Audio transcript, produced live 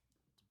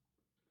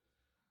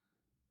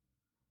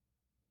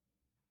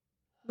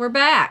We're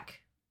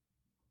back.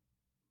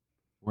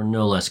 We're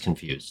no less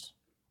confused.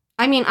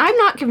 I mean, I'm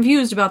not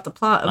confused about the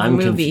plot of the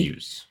movie. I'm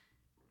confused.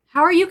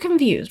 How are you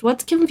confused?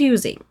 What's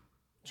confusing?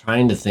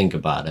 Trying to think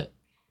about it.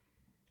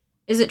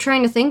 Is it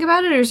trying to think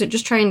about it, or is it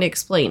just trying to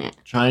explain it?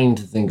 Trying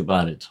to think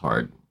about it's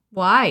hard.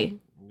 Why?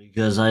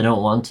 Because I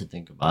don't want to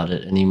think about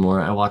it anymore.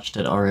 I watched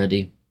it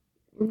already.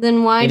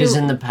 Then why It is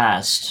in the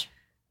past.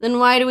 Then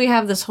why do we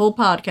have this whole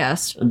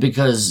podcast?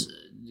 Because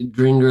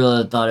Green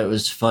Gorilla thought it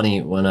was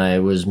funny when I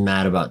was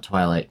mad about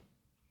Twilight.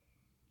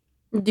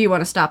 Do you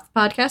want to stop the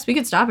podcast? We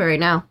could stop it right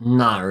now.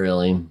 Not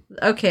really.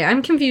 Okay,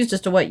 I'm confused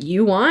as to what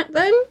you want,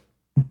 then.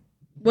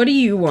 What do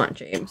you want,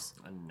 James?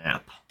 A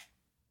nap.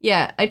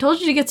 Yeah, I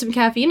told you to get some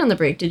caffeine on the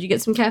break. Did you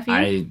get some caffeine?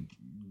 I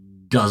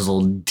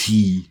guzzled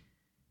tea.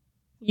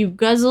 You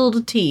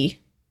guzzled tea.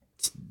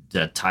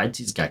 The Thai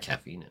tea's got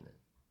caffeine in it.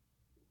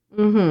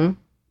 Mm-hmm.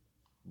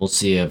 We'll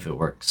see if it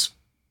works.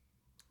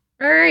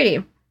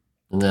 Alrighty.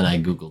 And then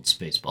I googled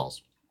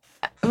Spaceballs.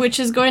 Which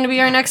is going to be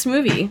our next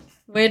movie.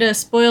 Way to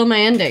spoil my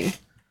ending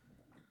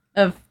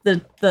of the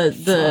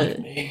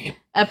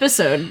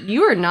episode.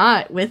 You are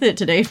not with it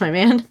today, my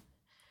man.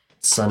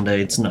 It's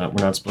Sunday. It's not.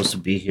 We're not supposed to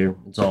be here.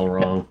 It's all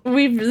wrong.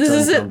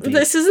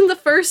 This isn't the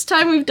first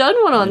time we've done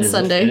one on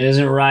Sunday. It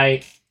isn't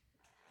right.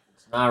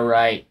 It's not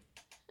right.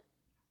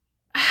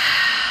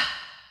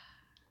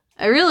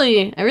 I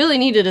really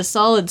needed a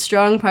solid,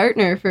 strong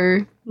partner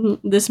for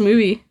this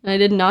movie. I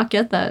did not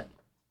get that.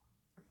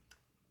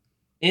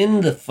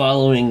 In the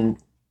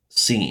following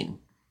scene,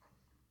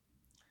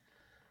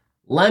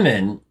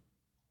 Lemon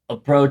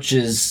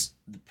approaches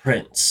the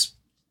prince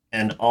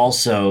and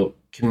also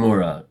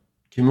Kimura.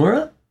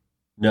 Kimura?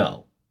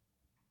 No.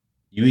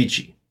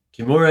 Yuichi.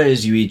 Kimura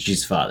is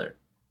Yuichi's father.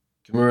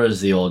 Kimura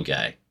is the old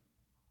guy.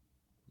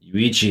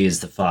 Yuichi is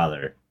the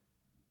father.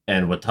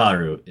 And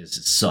Wataru is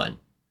his son.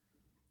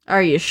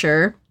 Are you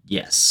sure?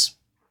 Yes.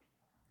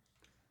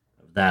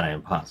 Of that I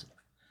am positive.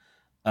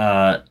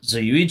 So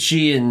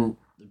Yuichi and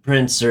the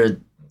prince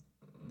are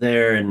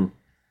there, and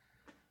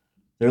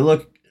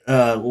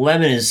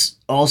Lemon is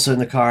also in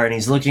the car, and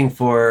he's looking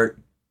for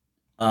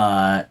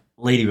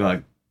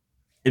Ladybug.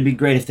 It'd be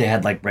great if they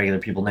had like regular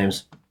people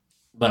names,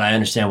 but I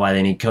understand why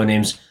they need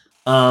codenames.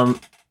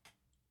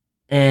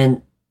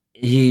 And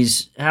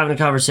he's having a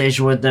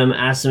conversation with them,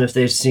 asks them if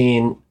they've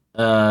seen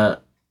I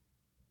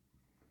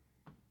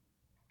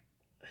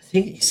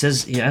think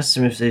he asked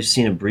them if they've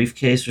seen a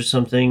briefcase or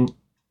something.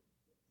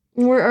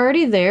 We're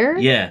already there?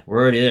 Yeah,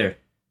 we're already there.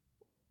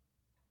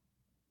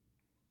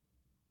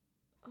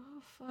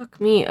 Oh, fuck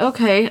me.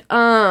 Okay,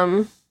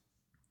 Asked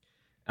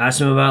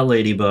him about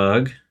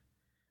Ladybug,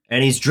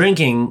 and he's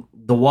drinking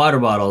the water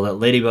bottle that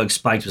Ladybug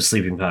spiked with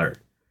sleeping powder.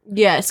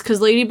 Yes,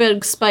 because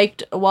Ladybug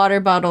spiked a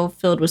water bottle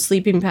filled with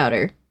sleeping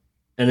powder.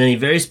 And then he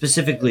very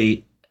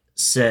specifically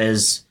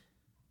says,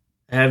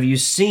 have you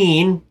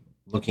seen,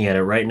 looking at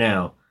it right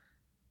now,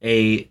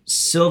 a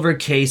silver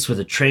case with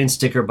a train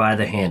sticker by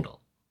the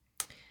handle?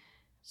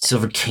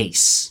 Silver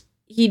case.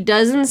 He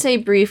doesn't say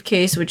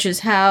briefcase, which is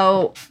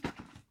how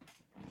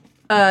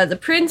the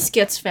prince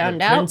gets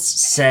found out. The prince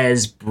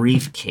says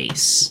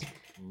briefcase,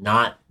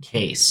 not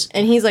case.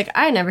 And he's like,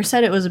 I never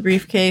said it was a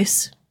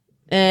briefcase.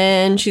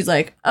 And she's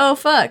like, oh,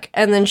 fuck.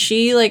 And then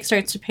she, like,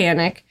 starts to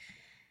panic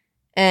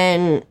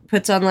and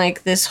puts on,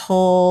 like, this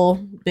whole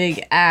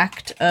big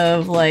act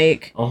of,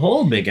 like... A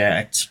whole big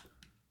act.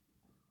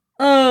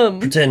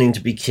 Pretending to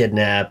be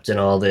kidnapped and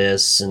all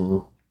this,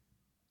 and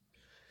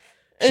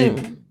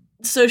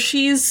so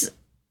she's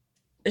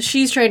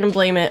trying to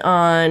blame it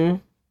on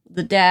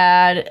the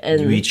dad and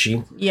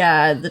Yuichi.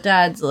 Yeah, the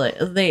dad's like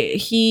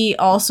he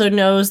also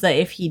knows that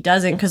if he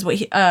doesn't, because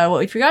what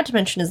we forgot to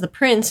mention is the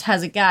prince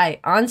has a guy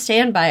on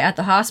standby at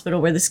the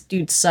hospital where this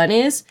dude's son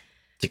is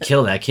to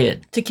kill that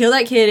kid. To kill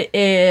that kid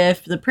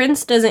if the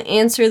prince doesn't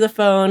answer the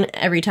phone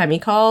every time he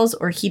calls,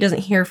 or he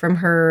doesn't hear from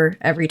her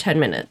every 10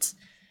 minutes.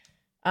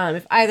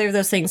 If either of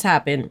those things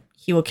happen,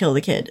 he will kill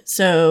the kid.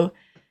 So,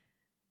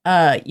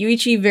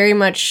 Yuichi very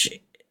much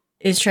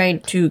is trying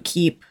to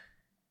keep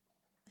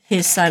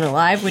his son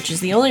alive, which is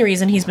the only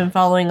reason he's been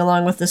following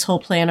along with this whole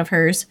plan of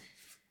hers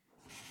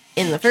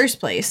in the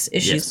first place,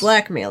 is she's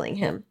blackmailing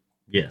him.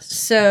 Yes.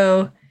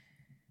 So,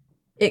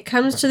 it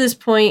comes to this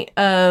point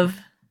of,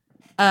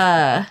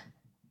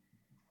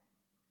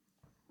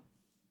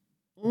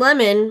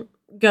 Lemon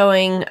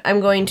going,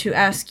 I'm going to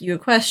ask you a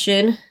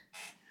question.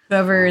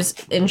 Whoever's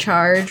in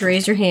charge,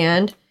 raise your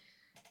hand.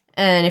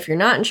 And if you're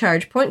not in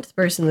charge, point to the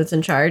person that's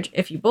in charge.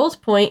 If you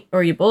both point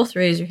or you both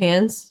raise your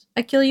hands,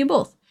 I kill you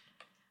both.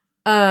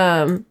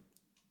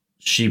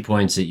 She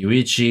points at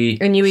Yuichi.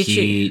 And Yuichi.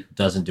 He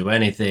doesn't do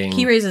anything.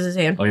 He raises his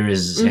hand. Oh, he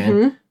raises his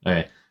hand?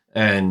 Okay.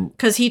 And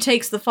because he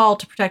takes the fall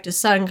to protect his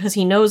son, because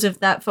he knows if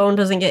that phone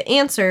doesn't get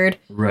answered,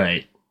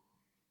 right,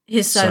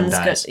 his son's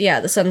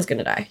the son's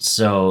gonna die.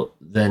 So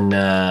then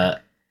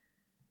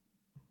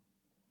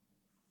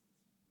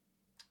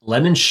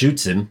Lemon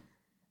shoots him.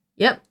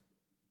 Yep.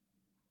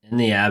 In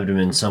the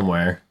abdomen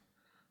somewhere.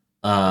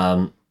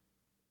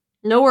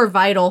 Nowhere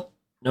vital.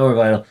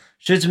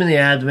 Shoots him in the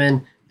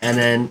abdomen. And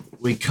then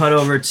we cut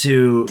over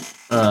to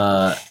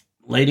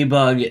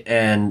Ladybug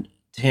and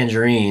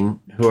Tangerine,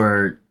 who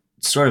are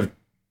sort of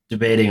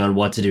debating on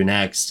what to do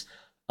next.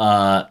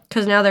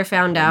 Because now they're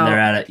found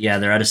out.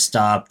 They're at a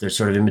stop. They're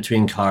sort of in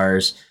between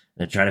cars.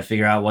 They're trying to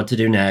figure out what to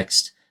do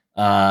next.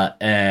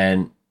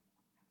 And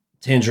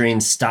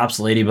Tangerine stops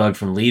Ladybug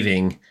from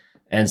leaving.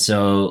 And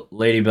so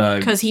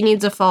Ladybug... Because he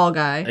needs a fall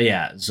guy.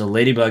 Yeah, so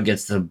Ladybug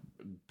gets the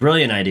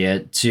brilliant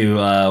idea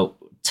to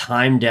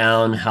time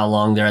down how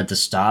long they're at the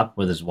stop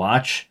with his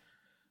watch.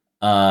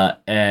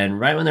 And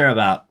right when they're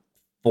about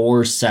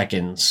 4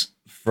 seconds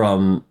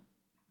from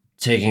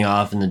taking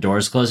off and the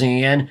doors closing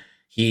again,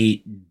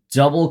 he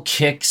double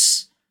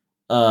kicks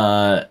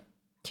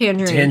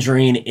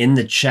Tangerine in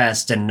the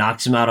chest and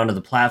knocks him out onto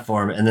the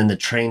platform, and then the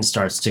train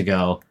starts to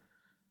go.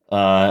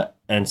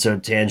 And so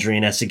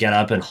Tangerine has to get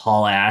up and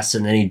haul ass,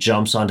 and then he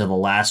jumps onto the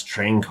last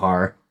train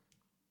car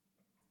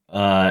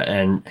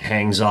and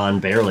hangs on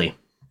barely.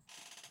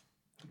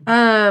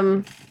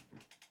 And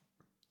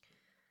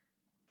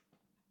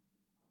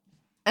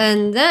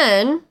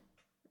then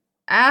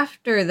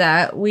after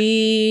that,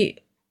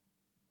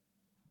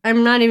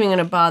 I'm not even going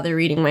to bother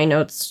reading my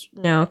notes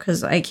now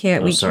because I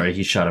can't.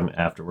 He shot him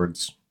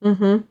afterwards.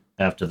 Mm-hmm.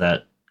 After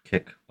that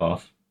kick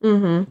off.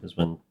 Mm-hmm. Is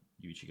when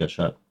Yuichi got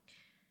shot.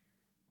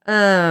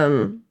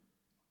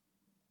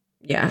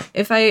 Yeah.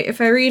 If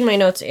I read my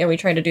notes and we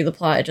try to do the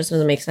plot, it just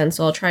doesn't make sense.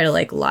 So I'll try to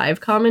live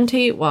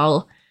commentate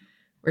while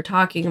we're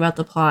talking about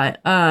the plot.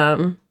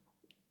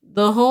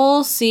 The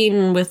whole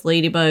scene with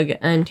Ladybug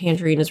and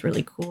Tangerine is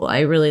really cool. I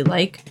really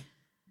like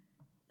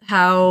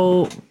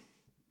how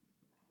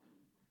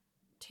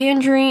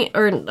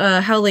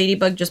how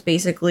Ladybug just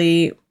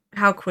basically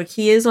how quick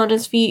he is on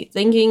his feet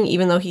thinking,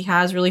 even though he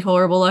has really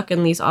horrible luck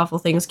and these awful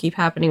things keep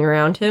happening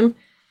around him.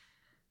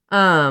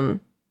 So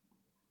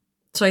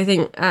I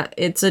think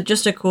it's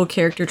just a cool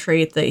character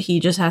trait that he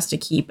just has to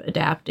keep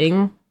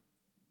adapting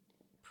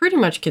pretty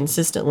much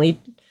consistently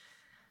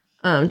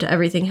to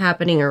everything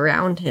happening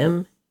around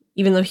him,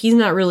 even though he's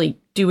not really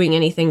doing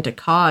anything to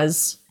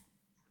cause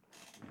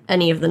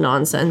any of the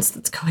nonsense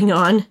that's going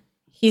on.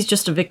 He's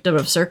just a victim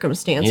of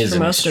circumstance for most of it.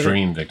 He is an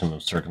extreme victim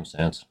of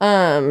circumstance.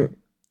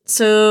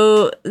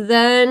 So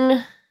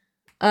then,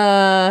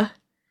 Lemon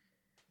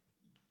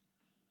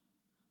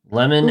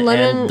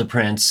and the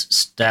prince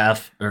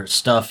stuff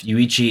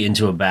Yuichi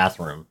into a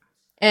bathroom.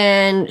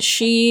 And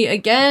she,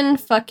 again,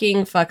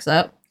 fucking fucks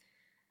up.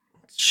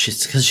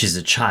 Because she's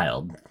a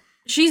child.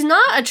 She's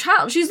not a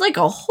child. She's like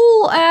a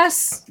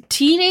whole-ass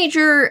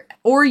teenager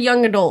or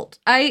young adult.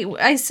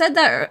 I said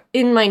that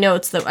in my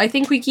notes, that I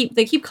think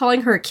they keep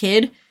calling her a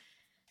kid.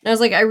 And I was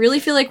like, I really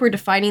feel like we're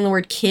defining the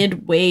word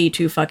kid way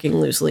too fucking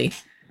loosely.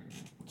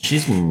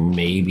 She's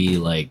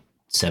maybe,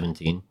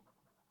 17.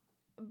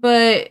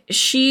 But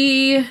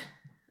he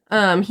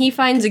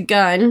finds a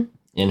gun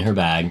in her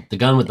bag. The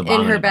gun with the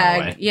bomb in her bag.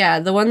 By the way. Yeah,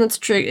 the one that's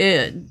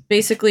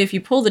basically if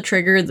you pull the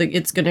trigger,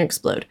 it's gonna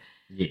explode.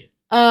 Yeah.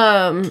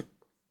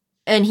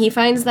 And he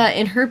finds that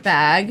in her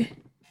bag,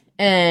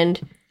 and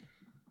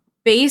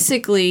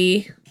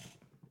basically,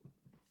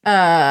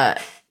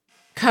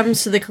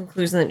 comes to the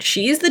conclusion that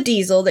she's the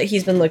Diesel that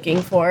he's been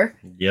looking for.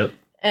 Yep.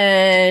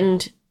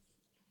 And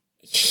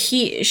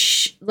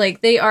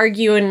they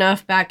argue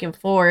enough back and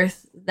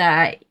forth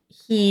that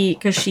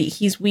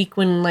he's weak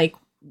when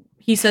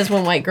he says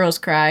when white girls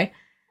cry,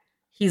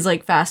 he's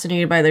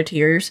fascinated by their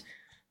tears.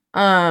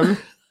 That's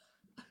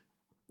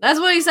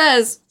what he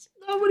says. That's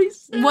not what he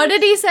says. What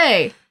did he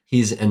say?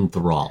 He's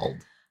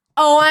enthralled.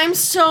 Oh, I'm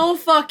so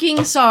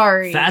fucking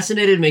sorry.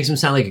 Fascinated makes him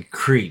sound like a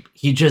creep.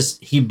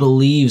 He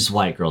believes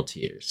white girl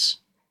tears.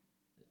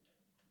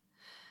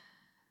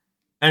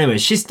 Anyway,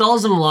 she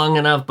stalls him long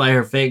enough by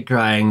her fake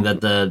crying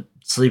that the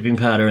sleeping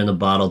powder in the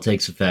bottle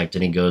takes effect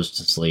and he goes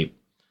to sleep.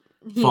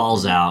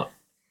 Falls out.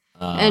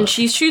 And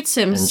she shoots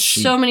him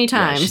so many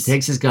times. Yeah, she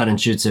takes his gun and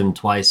shoots him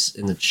twice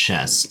in the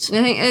chest.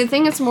 I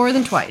think it's more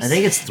than twice. I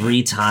think it's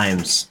 3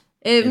 times.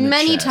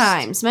 Many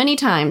times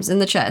in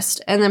the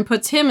chest. And then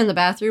puts him in the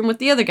bathroom with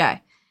the other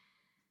guy.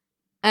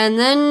 And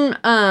then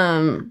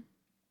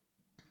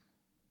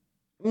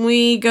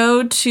we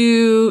go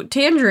to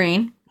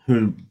Tangerine.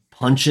 Who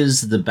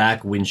punches the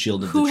back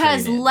windshield of the train. Who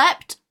has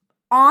leapt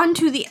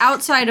onto the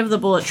outside of the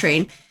bullet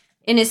train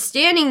and is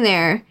standing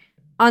there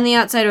on the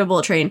outside of a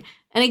bullet train.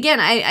 And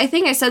again, I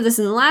think I said this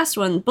in the last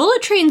one.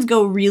 Bullet trains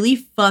go really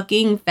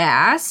fucking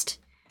fast.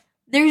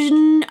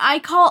 I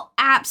call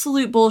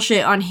absolute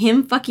bullshit on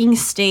him fucking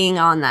staying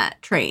on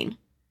that train.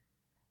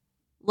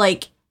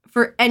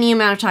 For any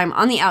amount of time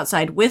on the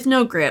outside with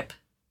no grip.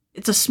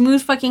 It's a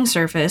smooth fucking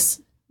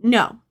surface.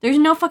 No, there's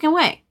no fucking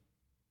way.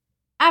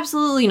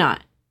 Absolutely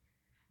not.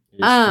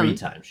 It is 3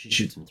 times. She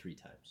shoots him 3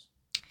 times.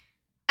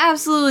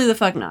 Absolutely the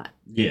fuck not.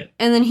 Yeah.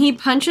 And then he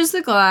punches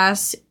the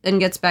glass and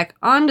gets back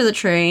onto the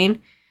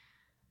train.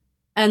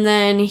 And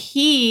then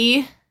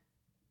he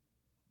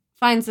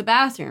finds the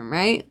bathroom,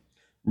 right?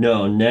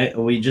 No,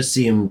 we just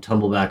see him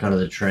tumble back onto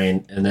the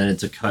train, and then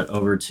it's a cut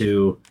over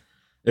to...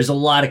 There's a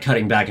lot of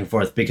cutting back and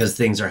forth because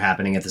things are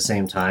happening at the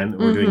same time.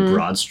 We're doing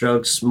broad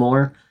strokes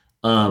more.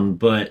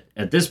 But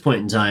at this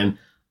point in time,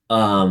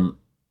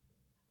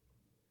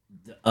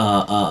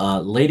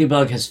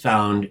 Ladybug has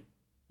found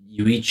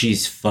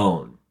Yuichi's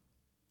phone.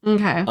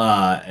 Okay.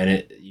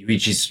 And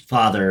Yuichi's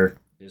father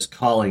is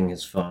calling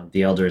his phone.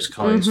 The elder is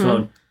calling his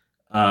phone.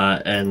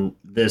 And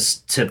this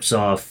tips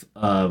off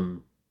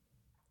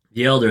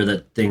the elder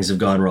that things have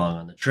gone wrong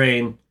on the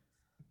train.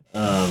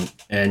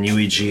 And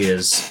Yuichi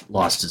has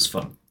lost his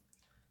phone.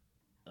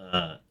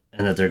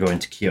 And that they're going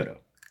to Kyoto.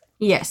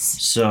 Yes.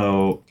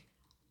 So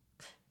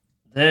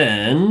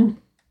then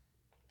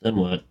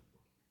what?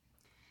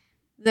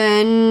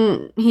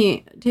 Then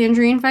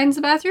Tangerine finds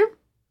the bathroom?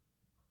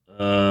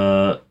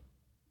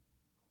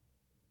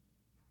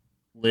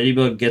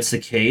 Ladybug gets the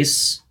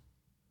case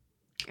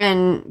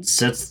and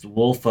sets the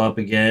wolf up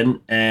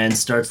again and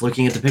starts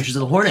looking at the pictures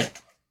of the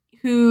hornet.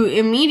 Who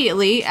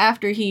immediately,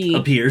 after he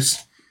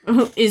appears,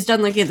 is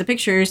done looking at the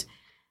pictures,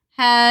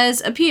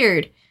 has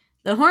appeared.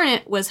 The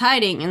hornet was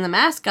hiding in the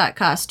mascot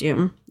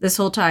costume this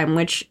whole time,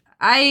 which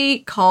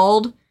I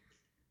called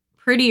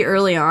pretty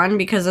early on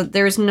because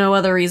there's no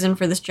other reason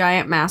for this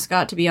giant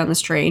mascot to be on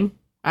this train.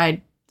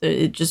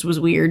 It just was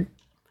weird.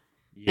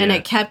 Yeah. And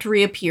it kept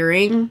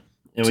reappearing.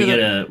 And we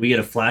get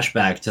a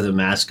flashback to the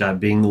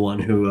mascot being the one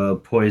who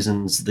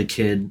poisons the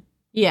kid.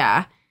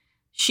 Yeah.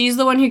 She's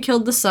the one who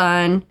killed the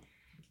son.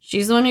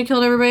 She's the one who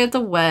killed everybody at the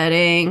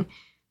wedding.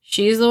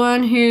 She's the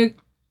one who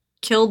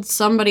killed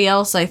somebody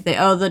else, I think.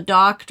 Oh, the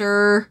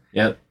doctor.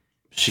 Yep.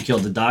 She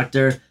killed the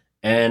doctor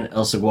and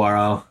El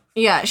Saguaro.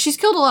 Yeah, she's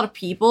killed a lot of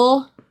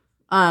people.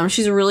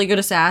 She's a really good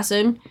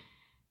assassin.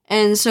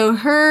 And so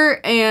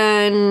her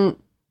and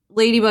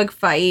Ladybug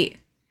fight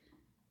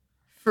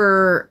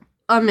for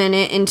a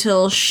minute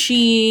until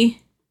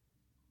she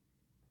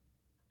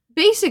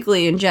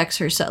basically injects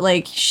herself.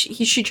 Like,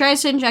 she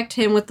tries to inject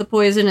him with the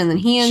poison, and then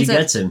he ends up...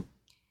 She gets him.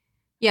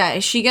 Yeah,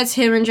 she gets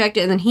him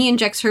injected, and then he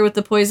injects her with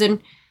the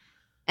poison,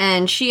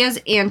 and she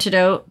has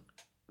antidote,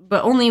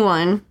 but only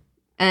one,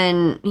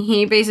 and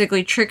he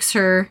basically tricks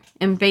her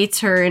and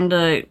baits her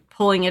into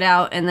pulling it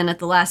out, and then at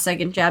the last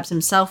second jabs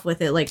himself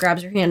with it, like,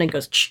 grabs her hand and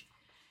goes, Ch-.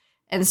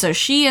 And so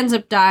she ends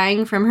up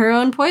dying from her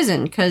own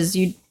poison, because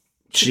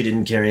she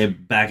didn't carry a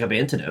backup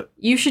antidote.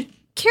 You should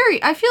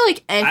carry... I feel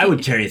like... I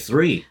would carry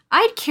 3.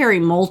 I'd carry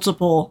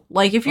multiple.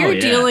 Like, if you're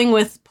dealing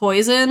with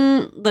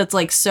poison that's,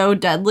 like, so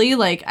deadly,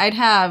 like, I'd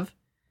have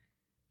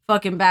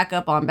fucking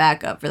backup on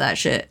backup for that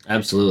shit.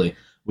 Absolutely.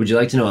 Would you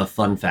like to know a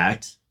fun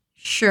fact?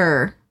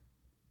 Sure.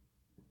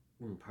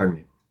 Pardon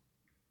me.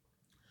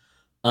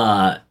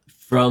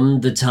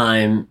 From the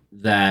time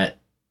that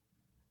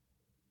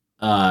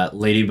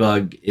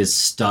Ladybug is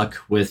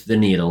stuck with the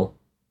needle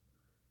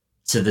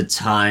to the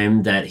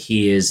time that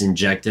he is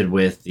injected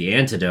with the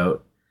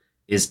antidote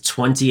is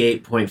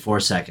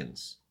 28.4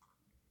 seconds.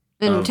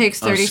 And it takes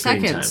 30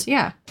 seconds,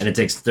 yeah. And it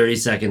takes 30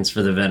 seconds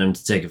for the venom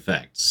to take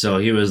effect. So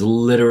he was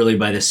literally,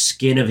 by the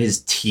skin of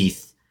his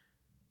teeth,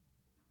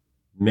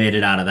 made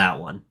it out of that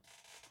one.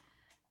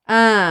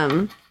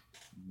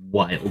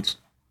 Wild.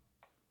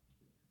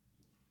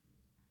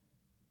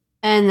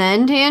 And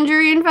then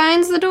Tangerine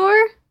finds the door?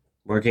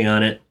 Working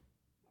on it.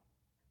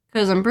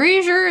 Because I'm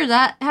pretty sure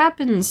that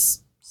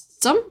happens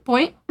some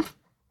point.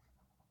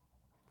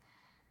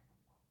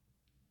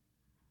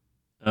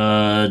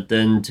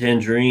 Then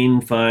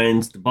Tangerine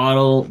finds the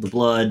bottle, the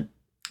blood,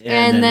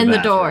 and then the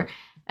door.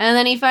 And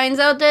then he finds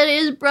out that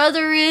his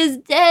brother is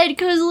dead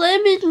because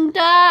Lemon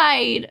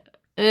died.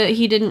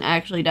 He didn't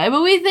actually die,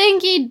 but we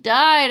think he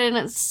died, and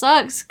it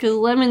sucks because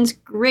Lemon's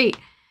great.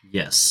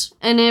 Yes.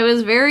 And it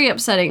was very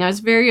upsetting. I was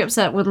very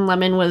upset when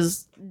Lemon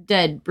was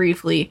dead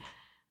briefly.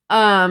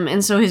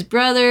 And so his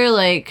brother,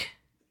 like,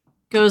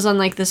 goes on,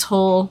 like, this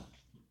whole,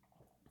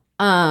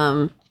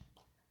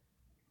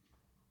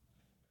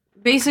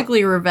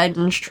 basically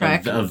revenge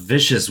trek. A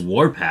vicious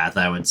warpath,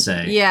 I would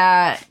say.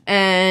 Yeah,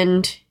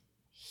 and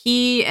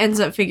he ends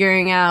up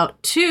figuring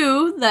out,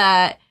 too,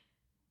 that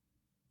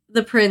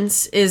the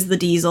prince is the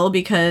Diesel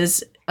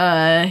because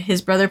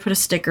his brother put a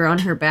sticker on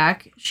her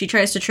back. She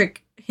tries to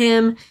trick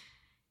him.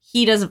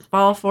 He doesn't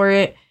fall for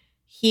it.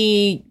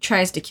 He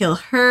tries to kill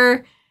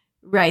her.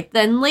 Right,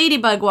 then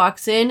Ladybug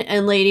walks in,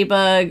 and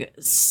Ladybug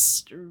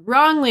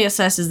wrongly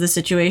assesses the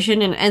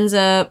situation and ends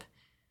up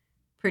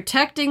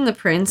protecting the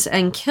prince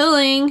and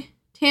killing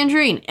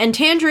Tangerine. And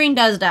Tangerine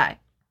does die.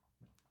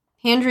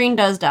 Tangerine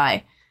does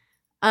die.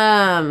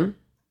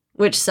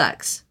 Which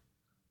sucks.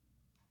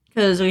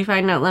 Because we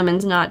find out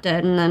Lemon's not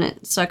dead, and then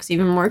it sucks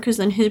even more, because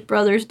then his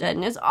brother's dead,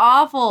 and it's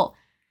awful.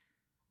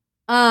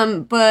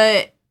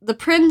 But the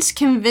prince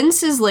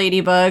convinces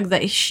Ladybug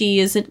that she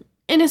is an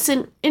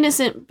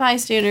innocent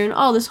bystander and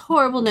all this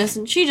horribleness,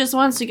 and she just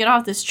wants to get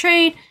off this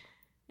train,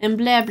 and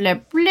blah, blah,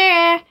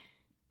 blah.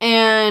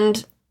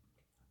 And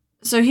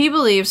so he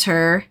believes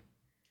her,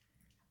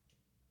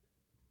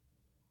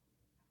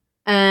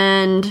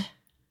 and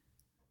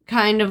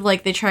kind of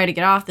like they try to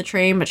get off the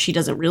train, but she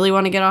doesn't really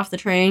want to get off the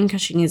train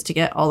because she needs to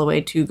get all the way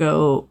to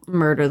go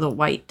murder the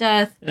White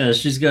Death. Yeah,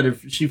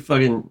 she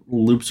fucking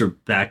loops her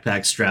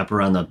backpack strap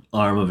around the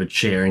arm of a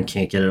chair and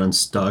can't get it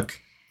unstuck.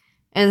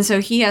 And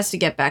so he has to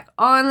get back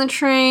on the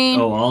train.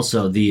 Oh,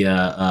 also,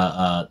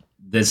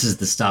 this is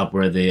the stop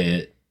where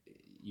the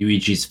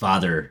Yuichi's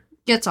father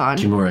Gets on.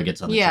 Kimura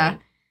gets on the train.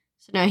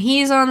 So now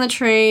he's on the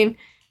train.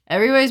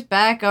 Everybody's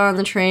back on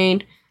the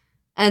train.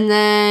 And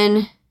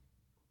then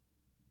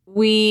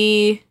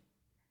we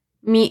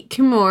meet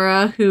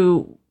Kimura,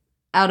 who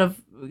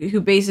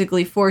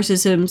basically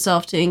forces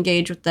himself to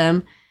engage with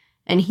them.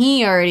 And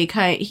he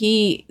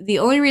already the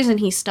only reason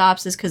he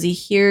stops is because he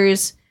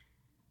hears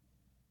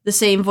the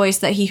same voice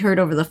that he heard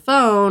over the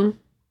phone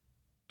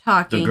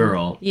talking. The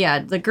girl. Yeah,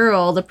 the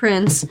girl, the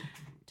prince,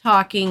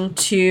 talking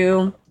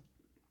to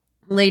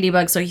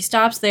Ladybug. So he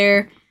stops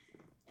there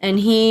and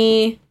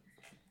he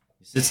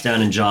sits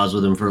down and jaws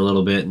with him for a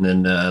little bit, and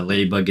then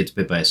Ladybug gets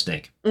bit by a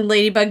snake.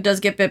 Ladybug does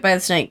get bit by the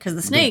snake, because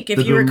the snake,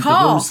 if you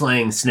recall... The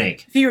boom-slaying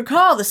snake. If you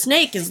recall, the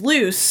snake is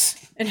loose.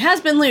 It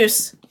has been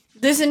loose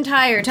this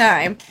entire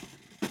time.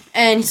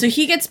 And so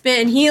he gets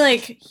bit, and he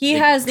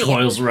has the...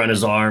 coils around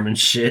his arm and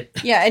shit.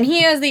 Yeah, and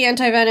he has the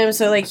anti-venom,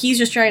 so, he's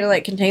just trying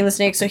to, contain the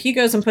snake, so he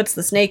goes and puts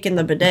the snake in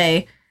the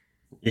bidet.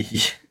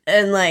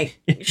 And,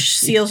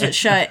 seals it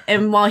shut.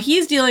 And while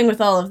he's dealing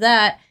with all of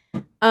that,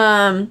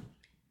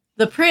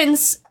 the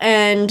prince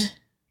and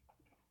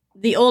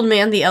the old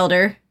man, the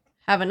elder,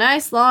 have a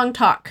nice long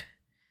talk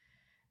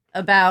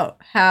about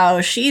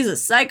how she's a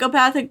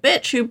psychopathic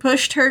bitch who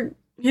pushed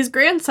his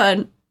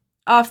grandson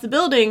off the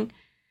building.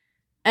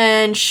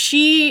 And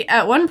she,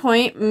 at one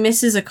point,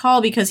 misses a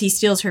call because he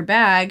steals her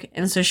bag.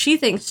 And so she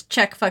thinks,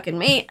 check fucking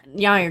mate,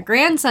 now your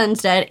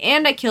grandson's dead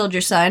and I killed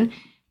your son.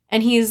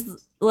 And he's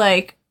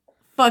like,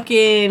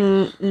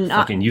 fucking...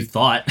 Fucking you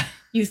thought...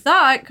 You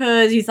thought,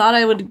 because you thought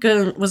I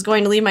was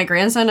going to leave my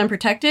grandson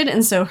unprotected,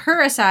 and so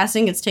her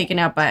assassin gets taken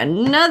out by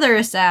another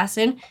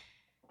assassin,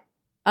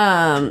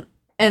 and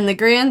the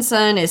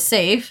grandson is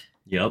safe.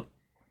 Yep.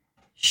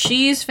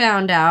 She's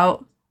found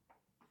out,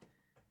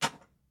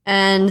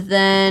 and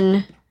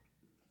then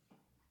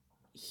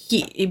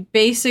he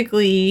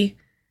basically...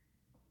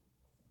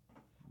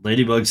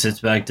 Ladybug sits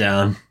back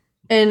down.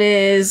 And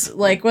is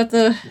like, what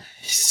the...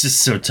 He's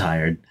just so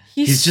tired.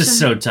 He's just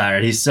so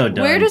tired. He's so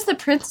done. Where does the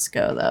prince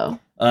go, though?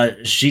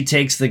 She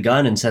takes the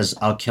gun and says,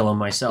 I'll kill him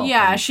myself.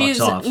 Yeah, she's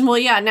off. Well,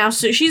 yeah, now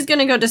so she's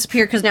gonna go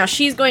disappear because now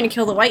she's going to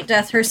kill the White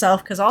Death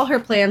herself because all her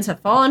plans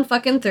have fallen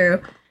fucking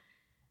through.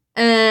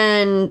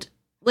 And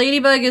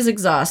Ladybug is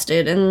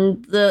exhausted,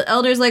 and the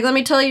elder's like, let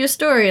me tell you a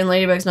story. And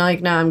Ladybug's not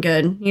like, no, I'm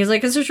good. He's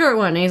like, it's a short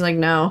one. And he's like,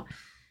 no.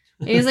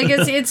 And he's like,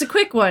 it's a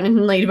quick one.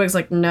 And Ladybug's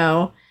like,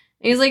 no.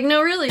 And he's like,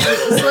 no, really,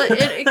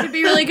 it could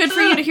be really good for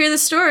you to hear the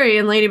story.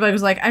 And Ladybug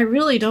was like, I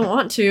really don't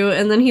want to.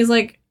 And then he's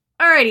like,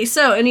 alrighty,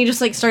 so. And he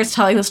just, starts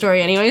telling the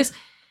story anyways.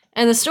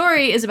 And the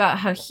story is about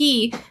how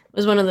he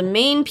was one of the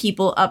main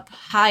people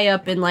high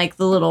up in, the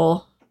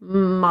little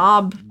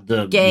mob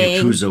the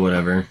gang. Yakuza,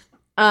 whatever.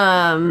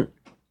 That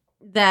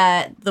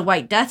the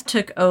White Death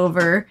took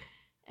over.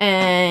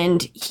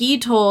 And he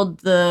told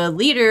the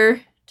leader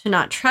to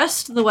not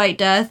trust the White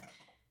Death.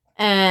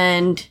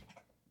 And...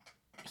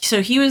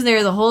 So he was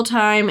there the whole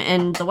time,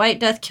 and the White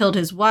Death killed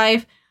his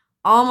wife,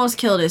 almost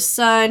killed his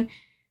son,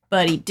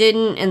 but he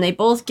didn't, and they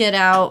both get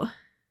out.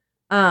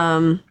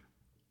 And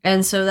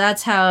so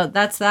that's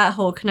that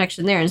whole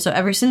connection there. And so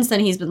ever since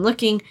then, he's been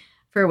looking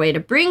for a way to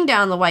bring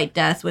down the White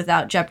Death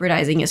without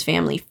jeopardizing his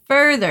family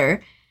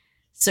further.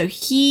 So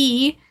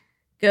he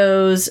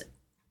goes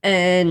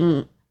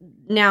and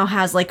now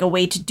has, a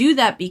way to do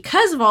that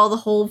because of all the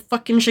whole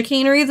fucking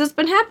chicanery that's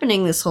been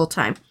happening this whole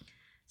time.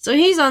 So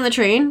he's on the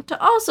train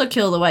to also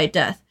kill the White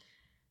Death.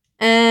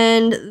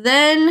 And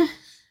then...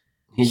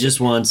 He just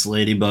wants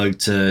Ladybug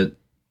to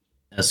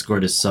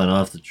escort his son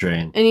off the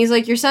train. And he's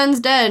like, your son's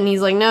dead. And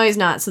he's like, no, he's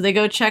not. So they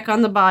go check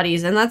on the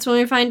bodies. And that's when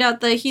we find out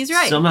that he's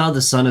right. Somehow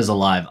the son is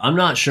alive. I'm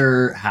not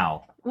sure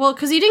how. Well,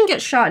 because he didn't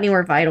get shot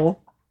anywhere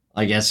vital.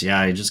 I guess,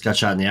 yeah. He just got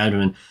shot in the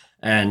abdomen.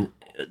 And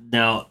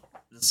now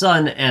the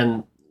son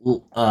and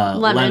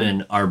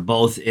Lemon are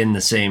both in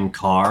the same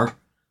car,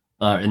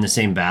 in the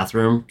same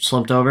bathroom,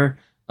 slumped over.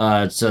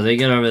 So they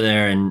get over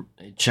there and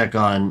check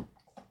on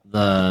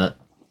the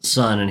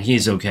son, and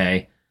he's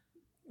okay.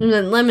 And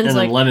then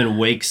Lemon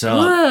wakes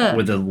up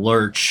with a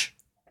lurch.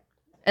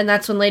 And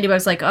that's when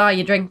Ladybug's like, oh,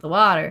 you drank the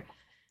water.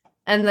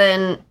 And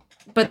then,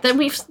 but then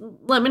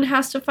Lemon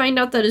has to find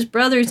out that his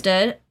brother's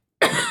dead.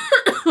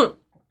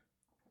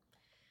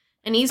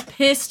 And he's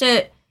pissed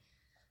at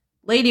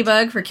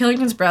Ladybug for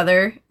killing his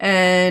brother.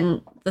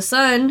 And the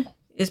son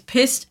is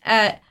pissed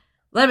at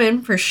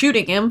Lemon for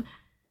shooting him.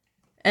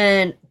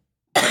 And...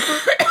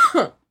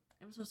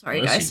 I'm so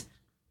sorry, guys.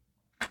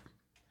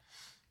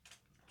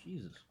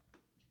 Jesus.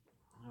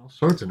 All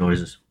sorts of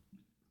noises.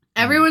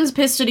 Everyone's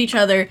pissed at each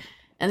other,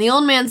 and the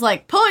old man's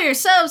like, pull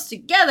yourselves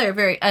together!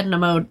 Very Edna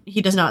mode.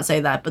 He does not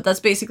say that, but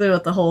that's basically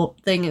what the whole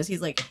thing is.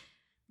 He's like,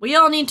 we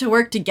all need to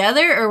work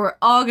together, or we're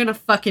all gonna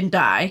fucking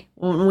die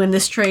when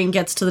this train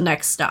gets to the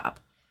next stop.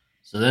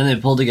 So then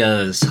they pull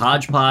together this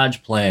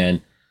hodgepodge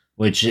plan,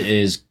 which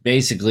is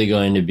basically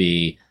going to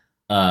be...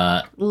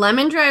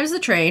 Lemon drives the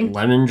train.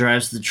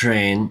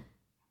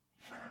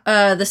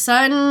 The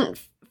son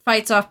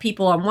fights off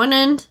people on one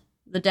end.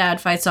 The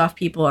dad fights off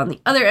people on the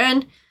other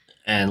end.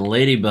 And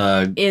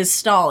Ladybug is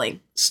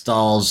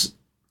stalls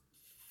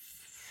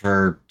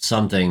for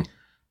something,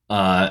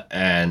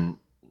 and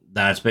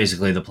that's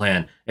basically the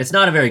plan. It's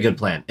not a very good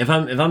plan. If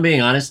I'm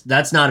being honest,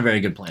 that's not a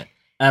very good plan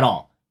at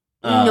all.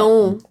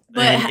 No,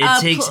 but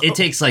and it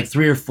takes like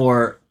 3 or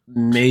 4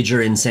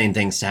 major insane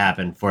things to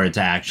happen for it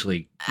to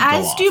actually go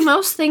off. do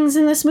most things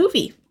in this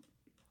movie.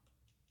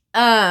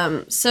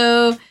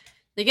 So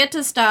they get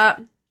to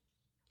stop.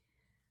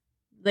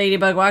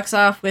 Ladybug walks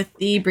off with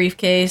the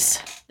briefcase.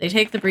 They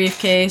take the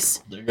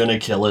briefcase. They're gonna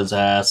kill his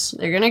ass.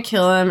 They're gonna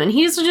kill him. And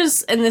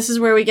and this is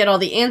where we get all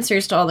the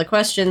answers to all the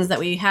questions that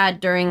we had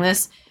during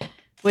this,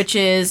 which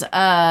is,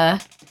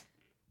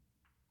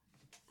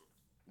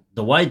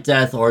 the White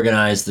Death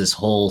organized this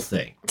whole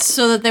thing.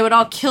 So that they would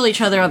all kill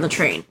each other on the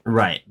train.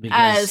 Right.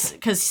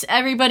 Because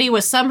everybody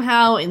was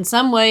somehow, in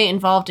some way,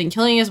 involved in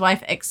killing his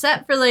wife,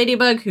 except for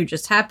Ladybug, who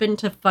just happened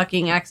to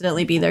fucking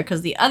accidentally be there.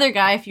 Because the other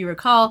guy, if you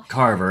recall...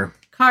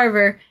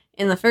 Carver,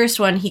 in the first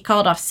one, he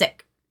called off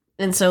sick.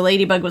 And so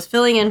Ladybug was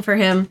filling in for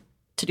him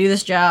to do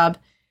this job.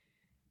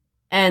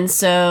 And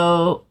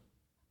so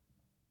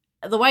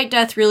the White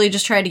Death really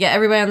just tried to get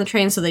everybody on the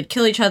train so they'd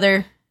kill each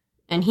other.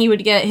 And he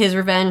would get his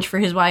revenge for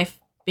his wife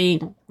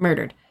being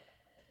murdered.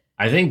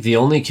 I think the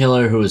only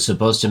killer who was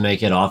supposed to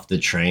make it off the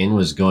train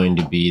was going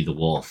to be the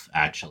wolf,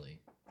 actually.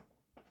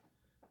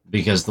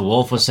 Because the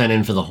wolf was sent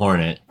in for the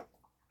Hornet.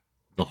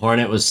 The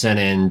Hornet was sent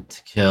in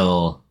to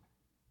kill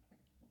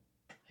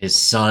his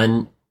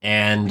son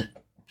and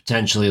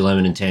potentially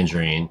Lemon and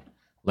Tangerine.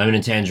 Lemon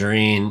and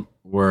Tangerine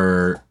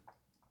were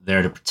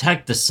there to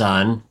protect the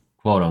son,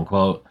 quote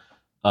unquote,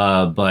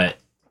 but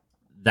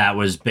that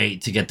was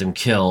bait to get them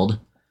killed.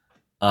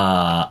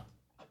 I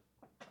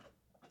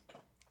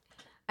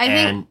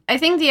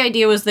think the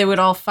idea was they would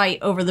all fight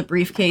over the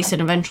briefcase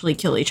and eventually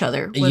kill each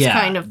other. Was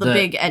kind of the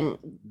big and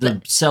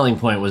the selling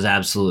point was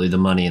absolutely the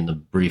money in the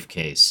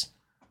briefcase.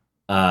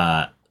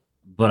 But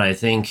I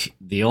think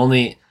the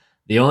only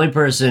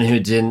person who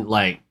didn't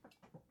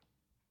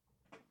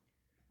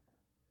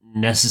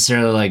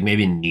necessarily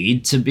maybe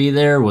need to be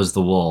there was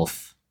the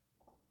wolf.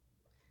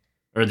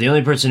 Or the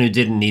only person who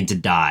didn't need to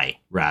die,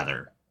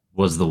 rather,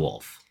 was the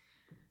wolf.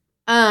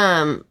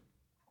 So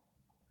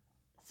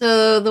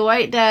the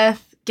White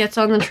Death gets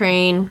on the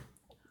train,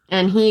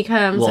 and he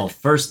comes... Well,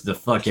 first the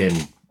fucking...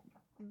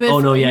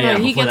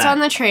 He gets on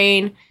the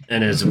train.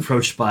 And is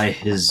approached by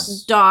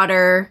his...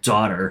 Daughter.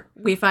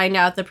 We find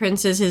out the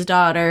prince is his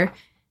daughter,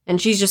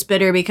 and she's just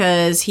bitter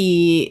because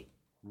he...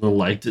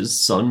 liked his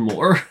son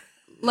more.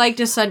 Liked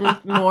his son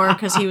more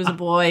because he was a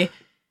boy.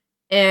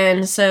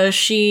 And so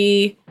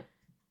she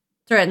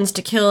threatens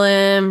to kill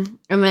him,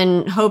 and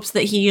then hopes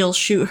that he'll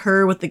shoot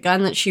her with the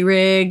gun that she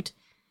rigged.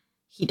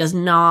 He does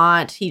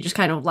not. He just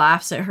kind of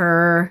laughs at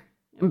her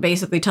and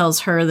basically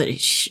tells her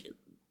that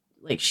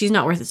she's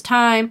not worth his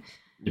time.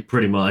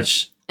 Pretty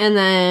much. And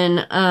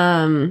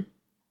then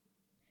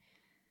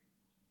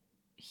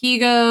he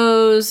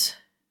goes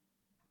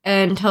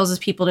and tells his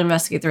people to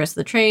investigate the rest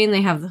of the train.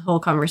 They have the whole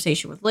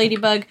conversation with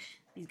Ladybug.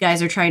 These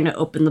guys are trying to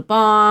open the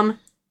bomb.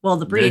 Well,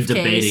 the briefcase. They're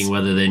debating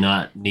whether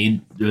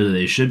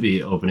they should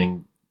be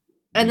opening.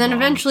 And then bomb.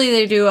 Eventually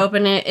they do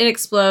open it. It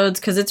explodes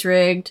because it's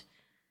rigged.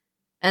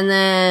 And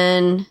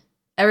then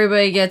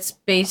everybody gets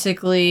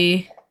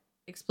basically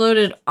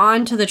exploded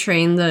onto the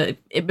train, the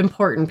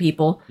important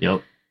people.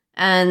 Yep.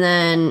 And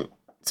then,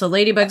 so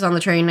Ladybug's on the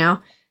train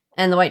now,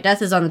 and the White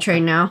Death is on the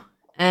train now,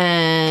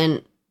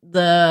 and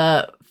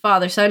the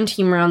father-son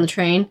team are on the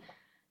train,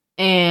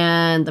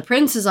 and the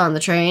prince is on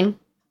the train,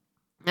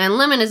 and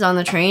Lemon is on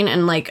the train,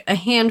 and a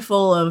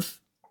handful of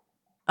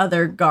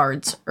other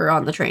guards are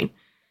on the train.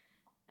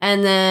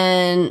 And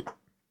then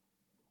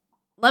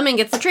Lemon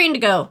gets the train to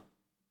go.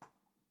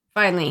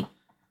 Finally.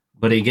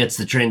 But he gets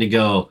the train to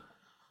go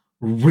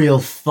real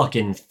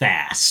fucking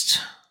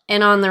fast.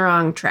 And on the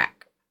wrong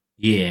track.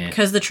 Yeah.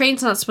 Because the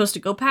train's not supposed to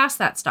go past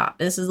that stop.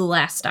 This is the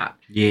last stop.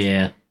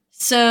 Yeah.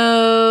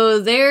 So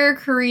they're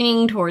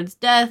careening towards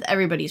death.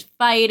 Everybody's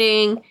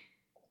fighting.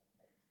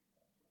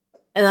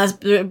 And that's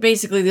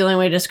basically the only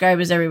way to describe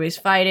it is everybody's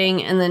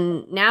fighting. And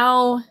then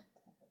now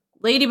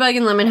Ladybug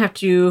and Lemon have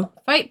to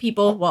fight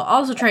people while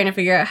also trying to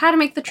figure out how to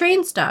make the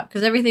train stop.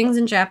 Because everything's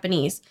in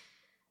Japanese.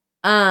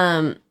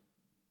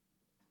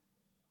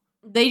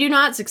 They do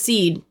not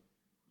succeed.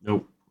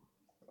 Nope.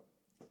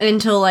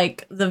 Until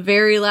the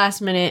very last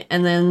minute,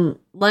 and then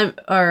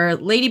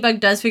Ladybug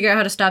does figure out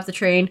how to stop the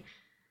train,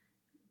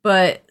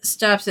 but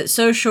stops it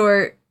so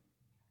short.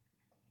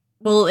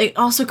 Well, it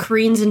also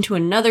careens into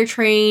another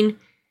train.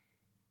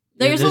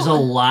 There's a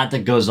lot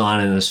that goes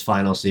on in this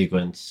final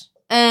sequence.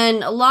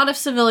 And a lot of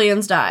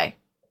civilians die.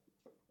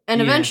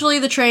 And eventually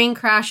the train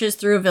crashes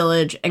through a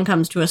village and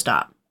comes to a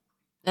stop.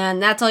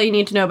 And that's all you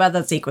need to know about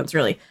that sequence,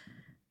 really.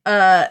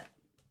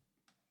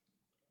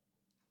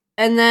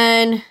 And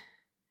then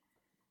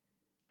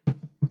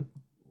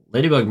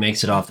Ladybug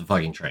makes it off the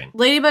fucking train.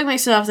 Ladybug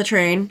makes it off the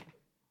train.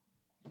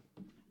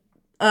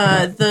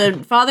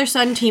 The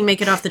father-son team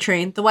make it off the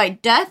train. The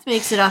White Death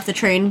makes it off the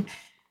train.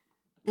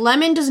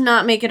 Lemon does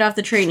not make it off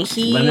the train.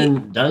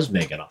 Lemon does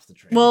make it off the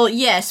train. Well,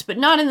 yes, but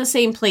not in the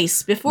same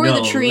place. Before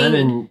the train...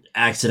 Lemon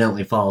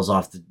accidentally falls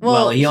off the...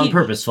 Well, he on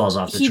purpose falls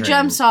off the train. He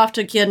jumps off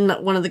to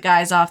get one of the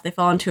guys off. They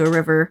fall into a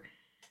river.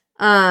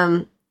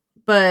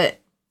 But...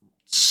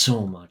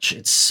 So much.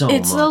 It's so much.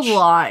 It's a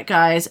lot,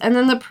 guys. And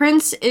then the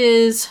prince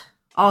is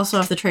also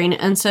off the train.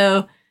 And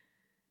so...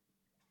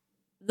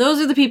 Those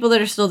are the people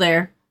that are still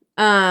there.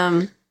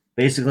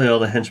 Basically, all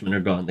the henchmen are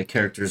gone. The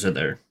characters are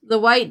there. The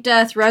White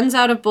Death runs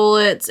out of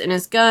bullets in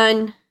his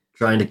gun.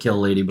 Trying to kill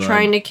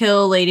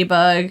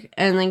Ladybug.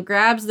 And then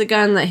grabs the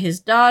gun that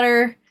his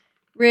daughter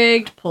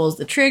rigged, pulls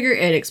the trigger,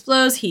 it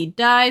explodes, he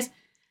dies.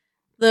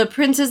 The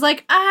prince is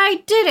like,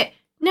 I did it!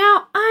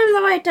 Now I'm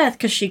the White Death,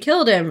 because she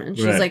killed him. And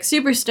she's like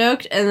super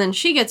stoked. And then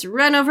she gets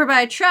run over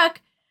by a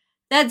truck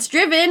that's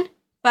driven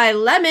by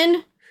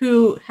Lemon,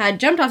 who had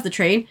jumped off the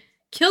train,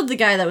 killed the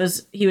guy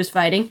that he was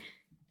fighting,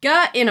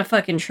 got in a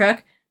fucking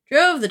truck,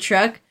 drove the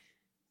truck,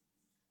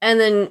 and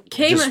then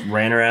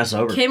ran her ass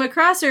over. Came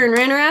across her and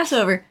ran her ass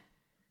over.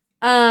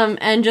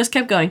 And just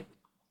kept going.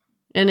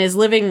 And is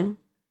living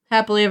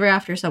happily ever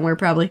after somewhere,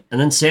 probably.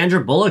 And then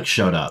Sandra Bullock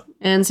showed up.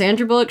 And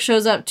Sandra Bullock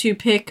shows up to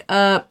pick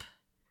up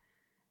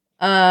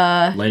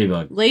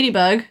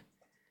Ladybug,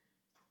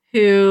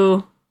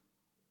 who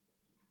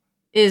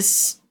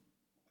is...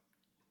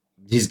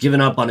 He's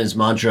given up on his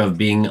mantra of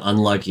being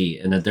unlucky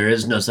and that there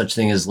is no such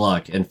thing as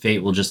luck and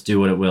fate will just do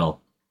what it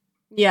will.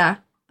 Yeah,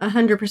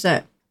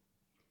 100%.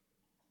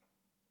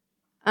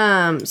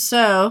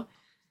 So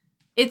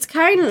it's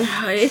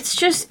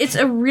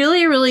a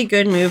really, really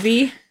good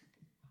movie.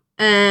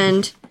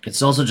 And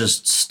it's also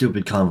just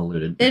stupid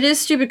convoluted. It is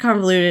stupid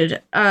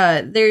convoluted.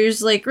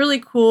 There's like really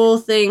cool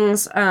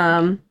things.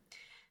 The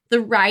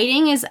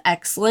writing is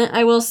excellent,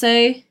 I will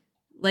say.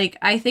 Like,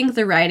 I think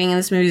the writing in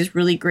this movie is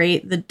really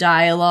great. The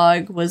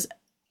dialogue was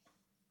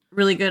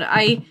really good.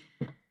 I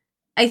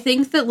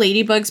think that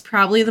Ladybug's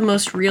probably the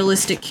most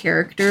realistic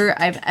character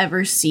I've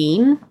ever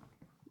seen.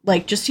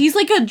 Like, he's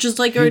like a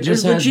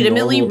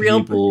legitimately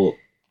real people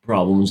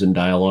problems in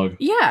dialogue.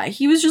 Yeah,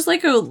 he was just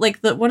like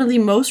one of the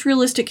most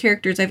realistic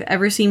characters I've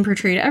ever seen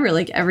portrayed ever.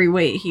 Like, every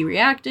way he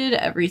reacted,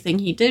 everything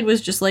he did was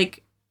just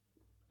like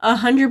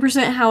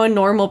 100% how a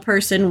normal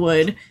person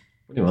would.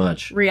 Pretty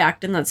much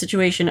react in that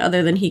situation,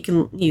 other than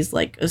he's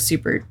like a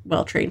super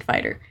well-trained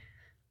fighter.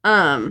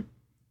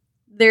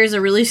 There's a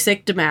really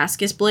sick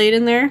Damascus blade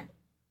in there.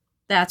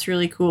 That's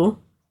really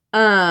cool.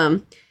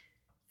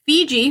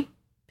 Fiji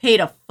paid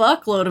a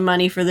fuckload of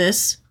money for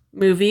this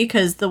movie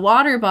because the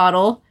water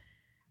bottle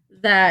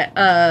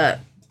that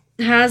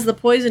has the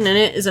poison in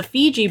it is a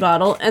Fiji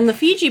bottle, and the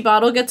Fiji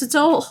bottle gets its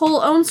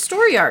whole own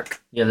story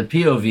arc. Yeah, the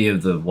POV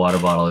of the water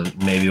bottle is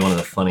maybe one of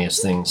the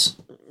funniest things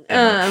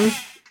ever.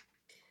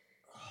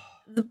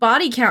 The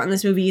body count in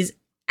this movie is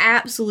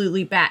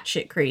absolutely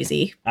batshit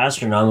crazy.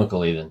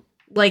 Astronomical, even.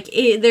 Like,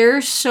 there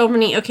are so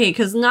many... Okay,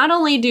 because not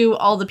only do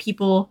all the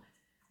people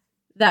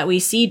that we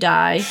see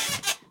die,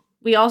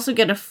 we also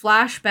get a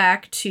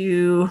flashback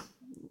to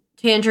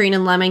Tangerine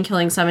and Lemon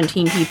killing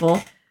 17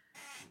 people.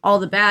 All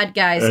the bad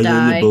guys die. And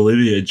then the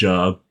Bolivia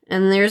job.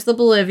 And there's the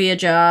Bolivia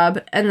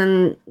job. And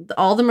then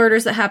all the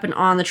murders that happen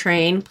on the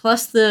train,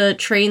 plus the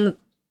train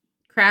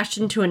crashed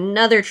into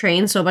another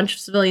train, so a bunch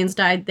of civilians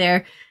died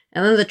there.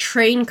 And then the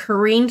train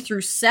careened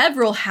through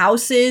several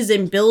houses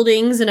and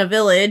buildings in a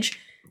village.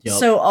 Yep.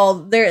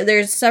 So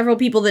there's several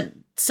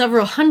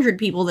hundred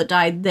people that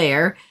died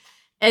there.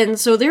 And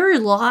so there are a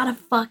lot of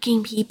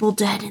fucking people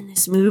dead in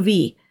this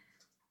movie.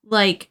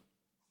 Like,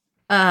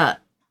 lot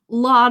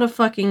of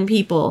fucking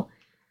people.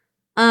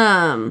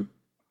 And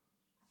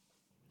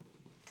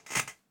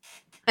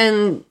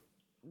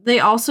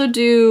they also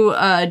do,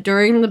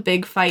 during the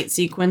big fight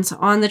sequence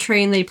on the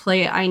train, they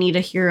play I Need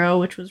a Hero,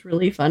 which was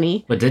really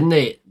funny. But didn't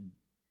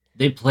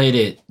they played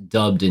it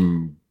dubbed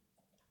in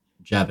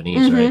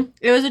Japanese, right?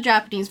 It was a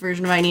Japanese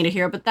version of I Need a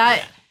Hero, but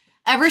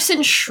ever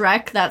since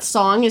Shrek, that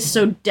song is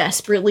so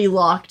desperately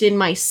locked in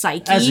my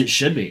psyche. As it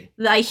should be.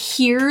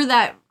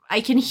 That I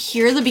can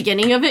hear the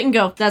beginning of it and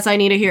go, that's I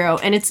Need a Hero.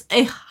 And it's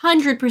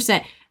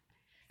 100%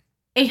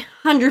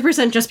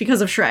 just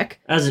because of Shrek.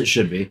 As it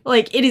should be.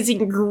 Like, it is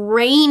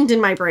ingrained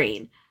in my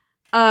brain.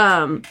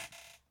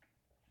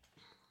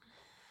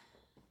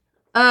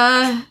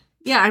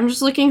 Yeah, I'm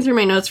just looking through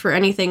my notes for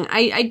anything.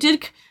 I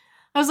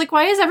was like,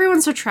 why is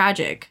everyone so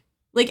tragic?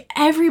 Like,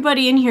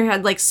 everybody in here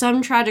had, like,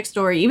 some tragic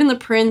story. Even the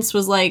prince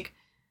was, like,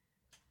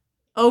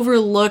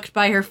 overlooked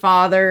by her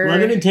father.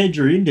 Lemon and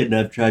Tangerine didn't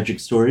have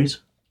tragic stories.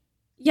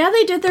 Yeah,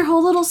 they did their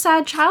whole little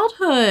sad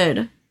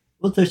childhood.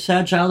 Well, their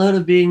sad childhood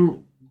of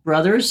being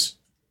brothers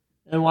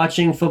and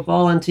watching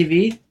football on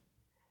TV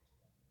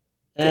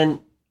and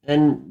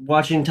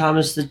watching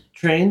Thomas the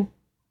Train.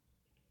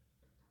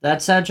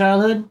 That sad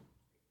childhood?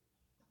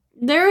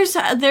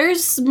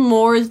 There's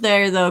more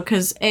there, though,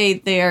 because,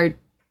 they are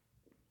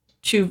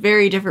two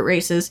very different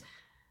races.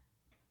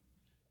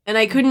 And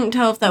I couldn't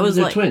tell if that was,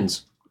 they're like...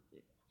 twins.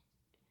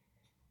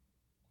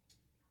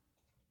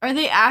 Are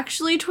they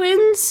actually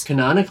twins?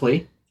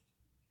 Canonically.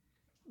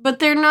 But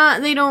they're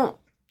not, they don't...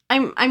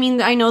 I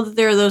mean, I know that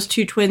there are those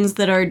two twins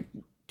that are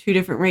two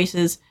different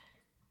races.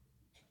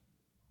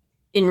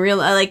 In real,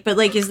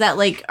 but is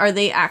that are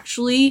they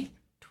actually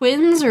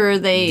twins or are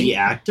they the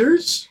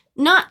actors?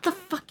 Not the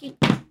fucking.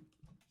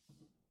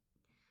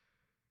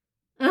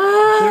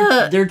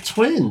 They're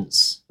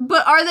twins.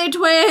 But are they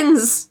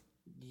twins?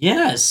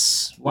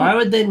 Yes. Why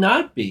would they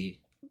not be?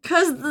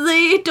 Because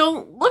they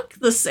don't look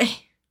the same.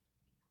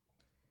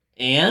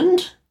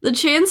 And? The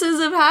chances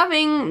of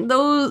having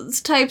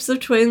those types of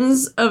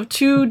twins of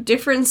two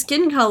different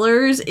skin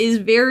colors is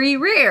very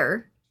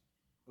rare.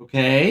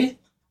 Okay.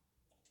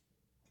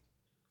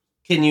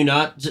 Can you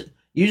not...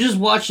 You just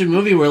watched a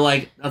movie where,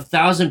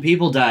 1,000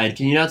 people died.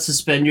 Can you not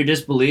suspend your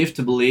disbelief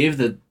to believe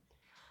that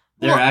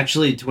they're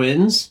actually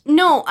twins?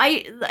 No,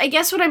 I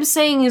guess what I'm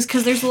saying is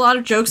because there's a lot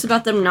of jokes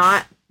about them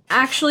not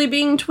actually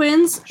being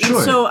twins. Sure.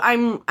 And so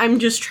I'm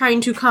just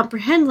trying to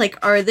comprehend,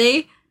 are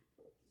they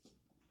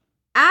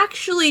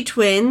actually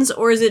twins,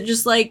 or is it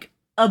just,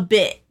 a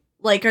bit?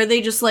 Are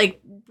they just,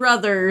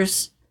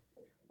 brothers?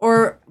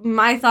 Or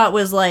my thought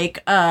was,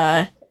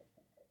 because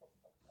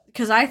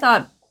I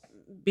thought...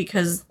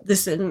 Because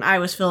I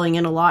was filling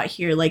in a lot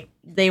here,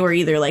 they were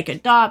either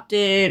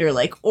adopted or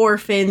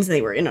orphans.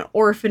 They were in an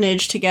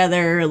orphanage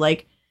together,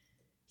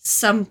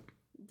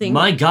 something.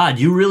 My God,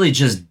 you really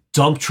just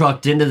dump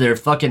trucked into their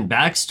fucking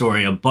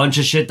backstory a bunch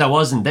of shit that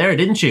wasn't there,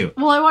 didn't you?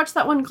 Well, I watched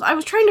that one. I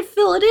was trying to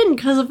fill it in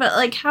because of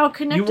how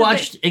connected. You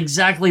watched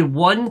exactly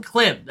one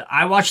clip.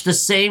 I watched the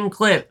same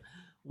clip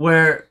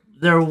where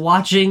they're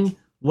watching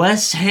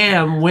West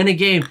Ham win a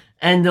game.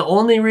 And the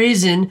only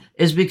reason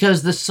is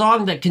because the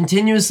song that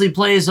continuously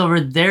plays over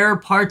their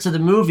parts of the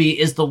movie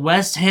is the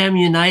West Ham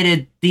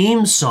United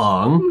theme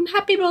song.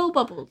 Happy Blow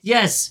Bubbles.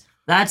 Yes,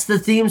 that's the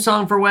theme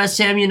song for West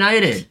Ham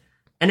United.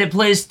 And it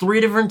plays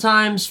 3 different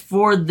times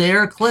for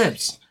their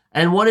clips.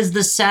 And what is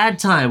the sad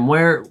time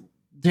where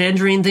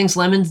Tangerine thinks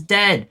Lemon's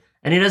dead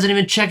and he doesn't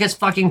even check his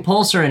fucking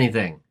pulse or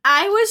anything?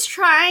 I was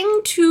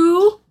trying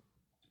to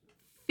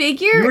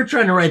figure... You were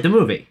trying to write the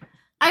movie.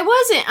 I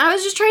wasn't. I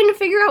was just trying to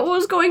figure out what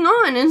was going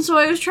on. And so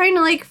I was trying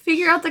to,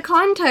 figure out the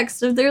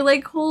context of their,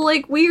 whole,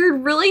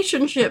 weird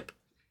relationship.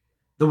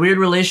 The weird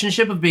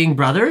relationship of being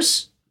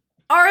brothers?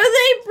 Are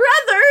they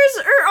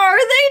brothers or are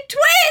they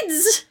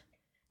twins?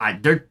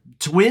 They're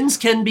twins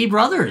can be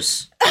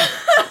brothers.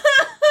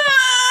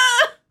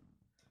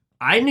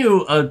 I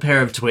knew a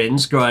pair of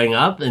twins growing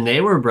up, and they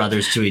were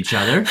brothers to each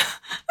other.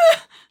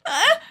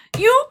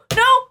 You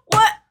know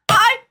what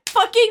I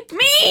fucking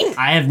mean!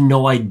 I have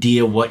no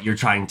idea what you're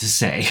trying to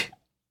say.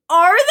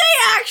 Are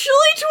they actually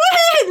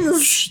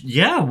twins?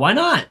 Yeah, why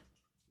not?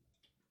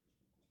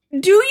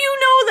 Do you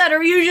know that, or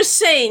are you just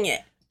saying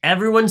it?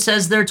 Everyone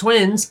says they're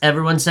twins.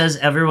 Everyone says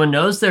everyone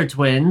knows they're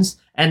twins.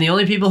 And the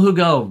only people who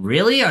go,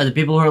 really, are the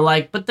people who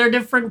are but they're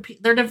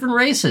different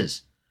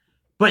races.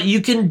 But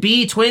you can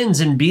be twins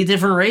and be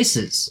different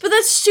races. But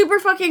that's super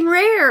fucking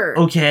rare.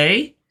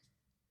 Okay.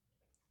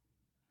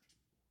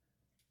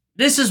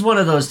 This is one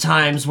of those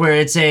times where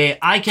it's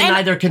I can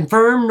neither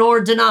confirm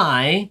nor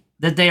deny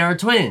that they are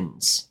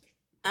twins.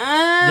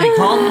 They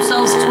call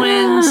themselves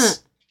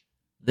twins.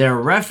 They're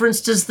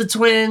referenced as the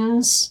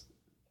twins.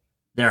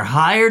 They're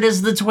hired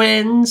as the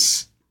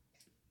twins.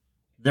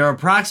 They're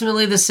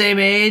approximately the same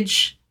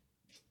age.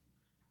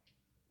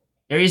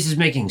 Aries is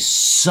making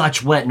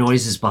such wet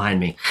noises behind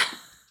me.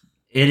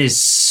 It is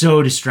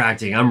so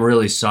distracting. I'm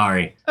really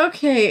sorry.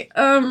 Okay,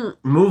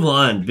 Move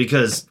on,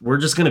 because we're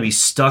just gonna be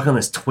stuck on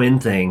this twin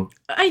thing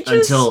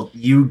until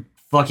you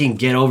fucking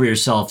get over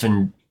yourself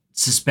and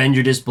suspend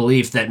your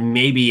disbelief that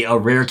maybe a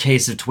rare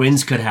case of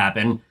twins could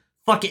happen.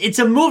 Fuck it, it's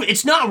a movie.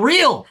 It's not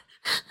real.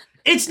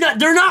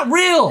 They're not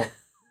real.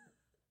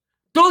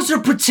 Those are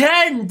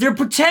pretend. They're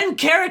pretend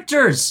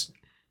characters.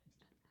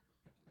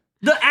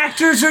 The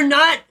actors are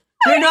not...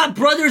 They're not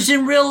brothers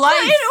in real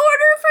life. In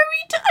order for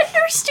me to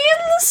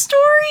understand the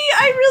story,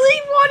 I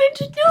really wanted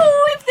to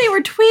know if they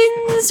were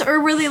twins,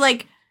 or were they,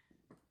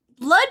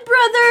 blood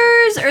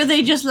brothers? Are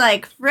they just,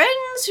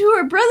 friends who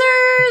are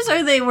brothers?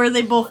 Were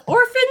they both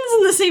orphans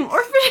in the same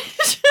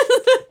orphanage?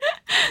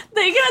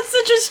 They got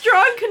such a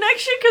strong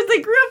connection because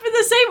they grew up in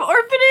the same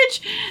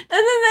orphanage, and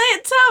then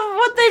that's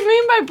what they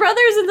mean by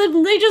brothers, and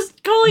then they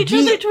just call each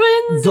other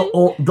twins.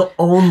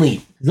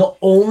 The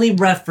only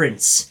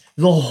reference,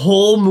 the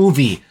whole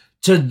movie,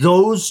 to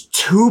those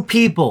two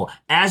people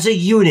as a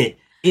unit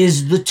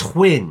is the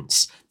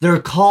twins. They're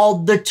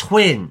called the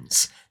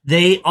twins.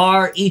 They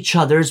are each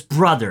other's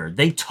brother.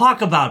 They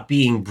talk about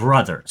being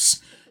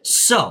brothers.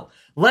 So,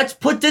 let's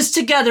put this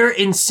together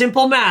in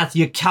simple math,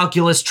 you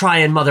calculus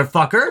trying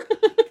motherfucker.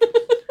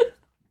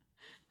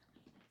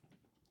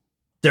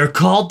 They're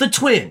called the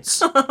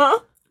twins.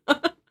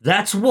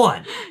 That's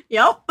one.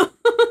 Yep.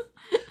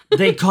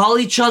 They call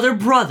each other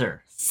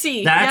brother.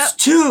 See. That's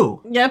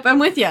two. Yep, I'm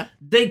with you.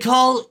 They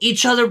call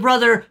each other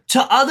brother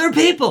to other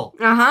people.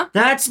 Uh-huh.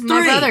 That's three.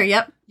 My brother,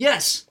 yep.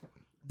 Yes.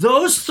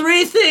 Those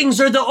 3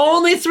 things are the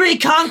only 3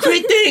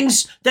 concrete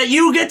things that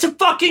you get to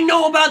fucking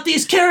know about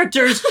these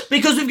characters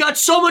because we've got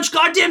so much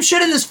goddamn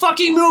shit in this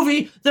fucking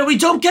movie that we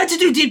don't get to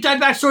do deep dive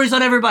backstories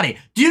on everybody.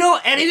 Do you know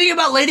anything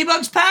about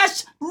Ladybug's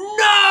past?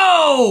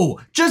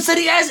 No! Just that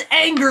he has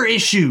anger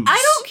issues. I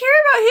don't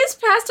care about his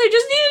past. I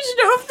just needed to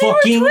know if they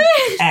fucking were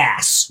twins.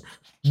 ass.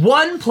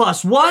 1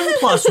 +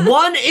 1 +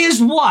 1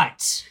 is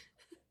what?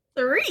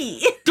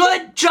 3.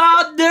 Good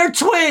job, they're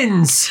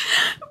twins.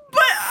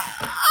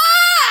 But...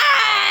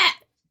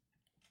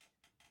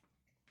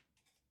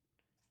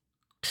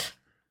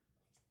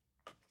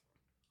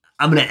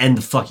 I'm gonna end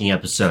the fucking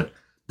episode.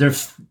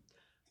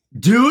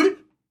 Dude,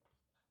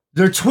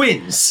 they're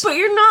twins. But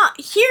you're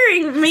not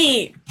hearing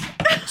me.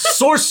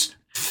 Source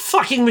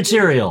fucking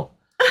material.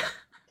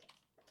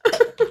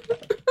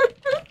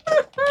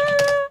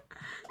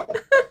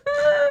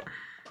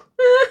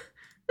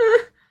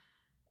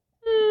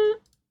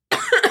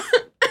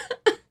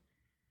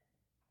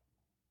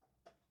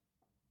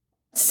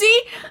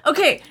 See?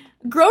 Okay.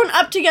 Grown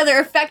up together,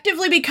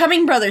 effectively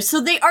becoming brothers. So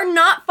they are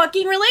not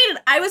fucking related.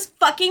 I was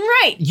fucking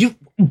right. You...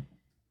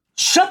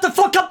 Shut the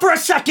fuck up for a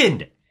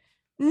second!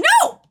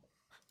 No!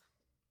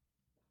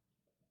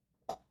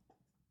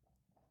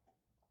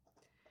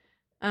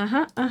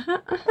 Uh-huh.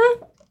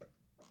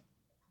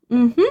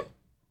 Mm-hmm.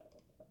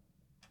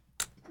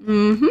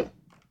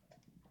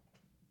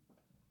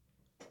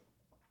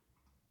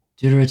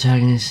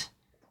 Deuterotagonist.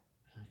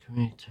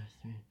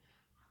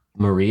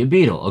 Maria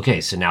Beadle.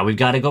 Okay, so now we've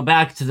got to go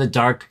back to the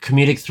dark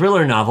comedic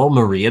thriller novel,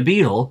 Maria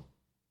Beadle.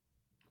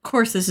 Of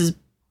course this is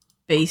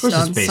based Of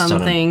course on it's based on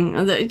something.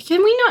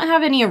 Can we not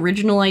have any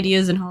original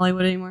ideas in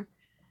Hollywood anymore?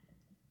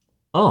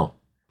 Oh,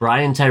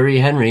 Brian Tyree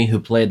Henry, who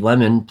played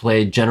Lemon,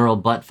 played General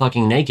Butt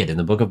Fucking Naked in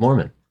the Book of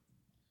Mormon.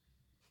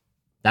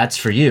 That's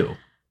for you.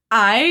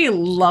 I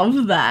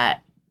love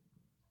that.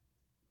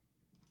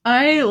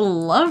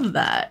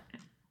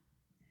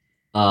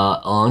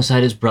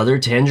 Alongside his brother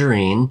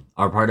Tangerine,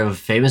 are part of a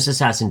famous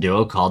assassin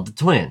duo called the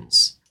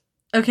Twins.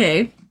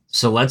 Okay.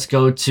 So let's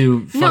go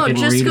to fucking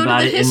read go about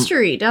to it the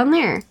history down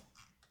there.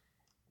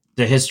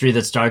 the history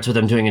that starts with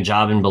them doing a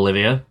job in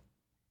Bolivia.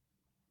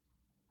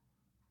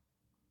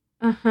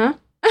 Uh-huh.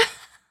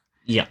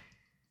 Yeah.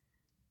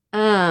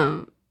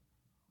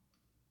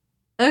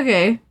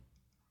 Okay.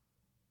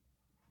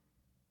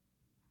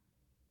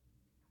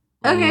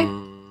 Okay.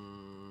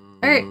 All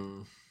right.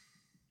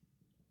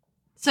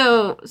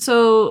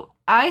 So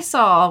I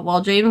saw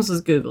while James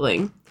was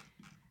Googling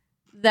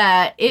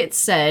that it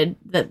said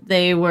that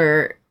they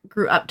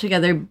grew up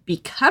together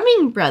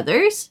becoming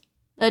brothers.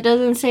 That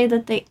doesn't say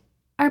that they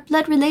are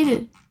blood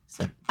related.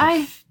 So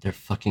They're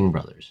fucking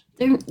brothers.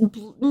 they're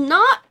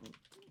not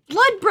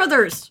blood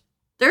brothers.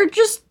 They're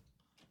just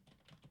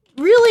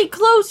really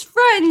close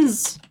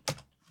friends.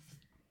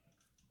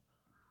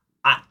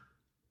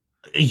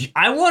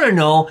 I want to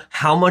know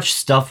how much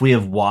stuff we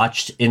have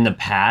watched in the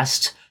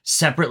past,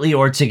 separately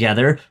or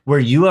together, where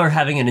you are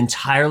having an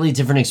entirely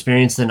different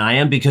experience than I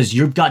am because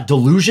you've got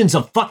delusions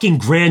of fucking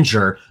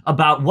grandeur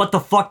about what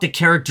the fuck the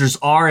characters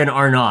are and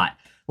are not.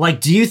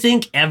 Like, do you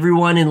think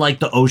everyone in, like,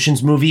 the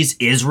Ocean's movies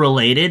is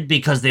related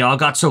because they all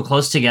got so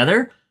close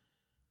together?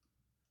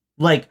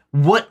 Like,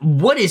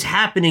 what is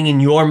happening in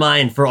your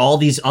mind for all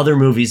these other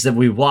movies that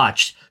we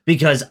watched?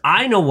 Because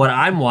I know what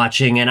I'm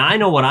watching and I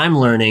know what I'm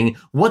learning.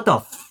 What the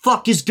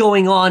fuck is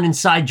going on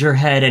inside your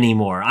head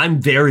anymore?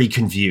 I'm very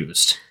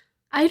confused.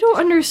 I don't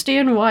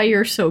understand why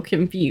you're so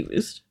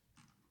confused.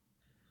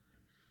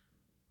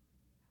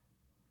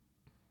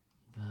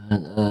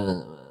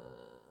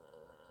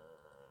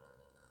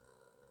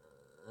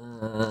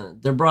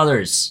 They're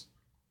brothers.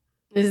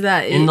 Is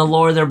that In the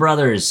lore, they're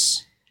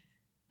brothers.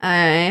 I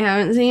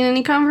haven't seen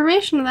any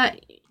confirmation of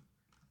that.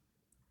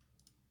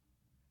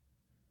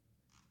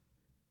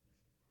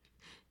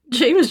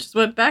 James just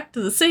went back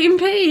to the same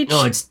page.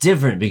 No, it's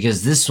different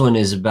because this one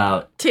is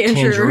about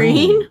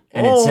Tangerine?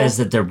 and it says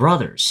that they're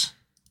brothers.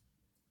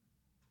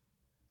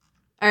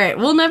 All right,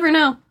 we'll never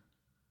know.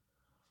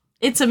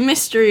 It's a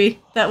mystery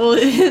that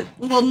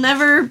will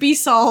never be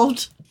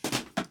solved.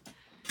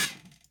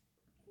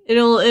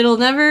 It'll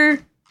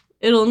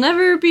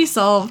never be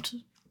solved.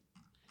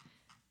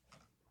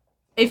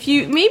 If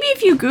you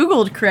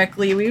Googled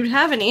correctly, we would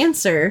have an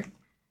answer.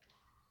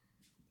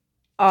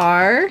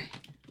 Are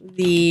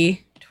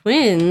the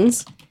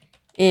twins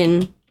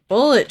in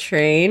Bullet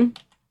Train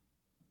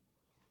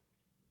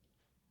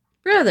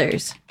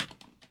brothers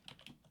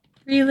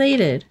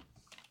related?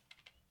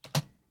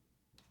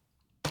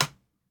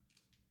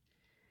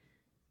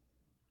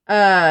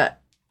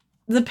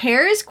 The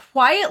pair is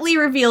quietly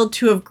revealed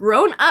to have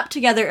grown up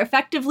together,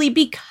 effectively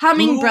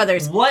becoming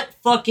brothers. What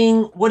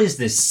is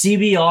this,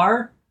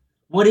 CBR?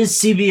 What is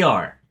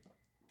CBR?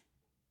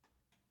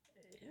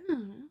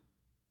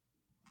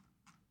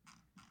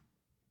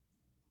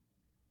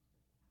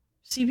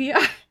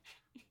 CBR.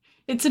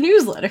 It's a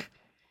newsletter.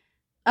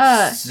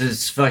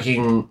 It's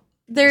fucking...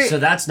 So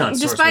that's not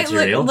source despite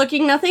material.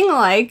 Looking nothing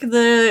alike,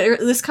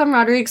 this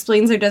camaraderie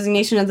explains their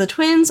designation as the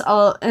twins,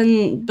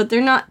 but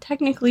they're not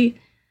technically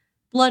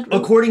blood.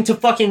 According to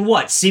fucking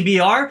what?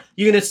 CBR?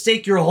 You gonna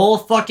stake your whole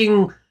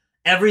fucking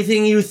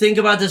everything you think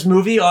about this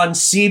movie on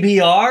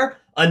CBR?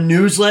 A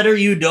newsletter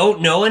you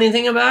don't know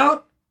anything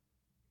about?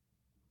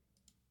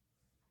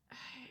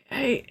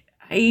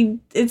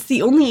 It's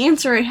the only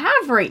answer I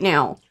have right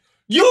now.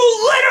 You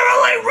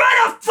literally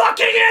read a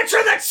fucking answer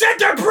that said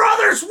they're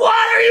brothers! What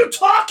are you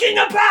talking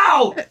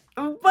about?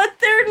 But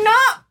they're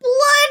not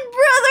blood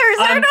brothers!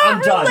 They're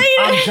not related!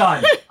 I'm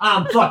done.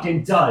 I'm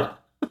fucking done.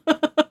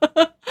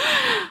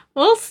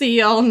 We'll see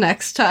y'all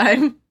next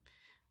time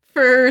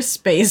for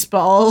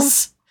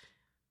Spaceballs.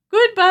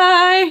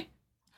 Goodbye!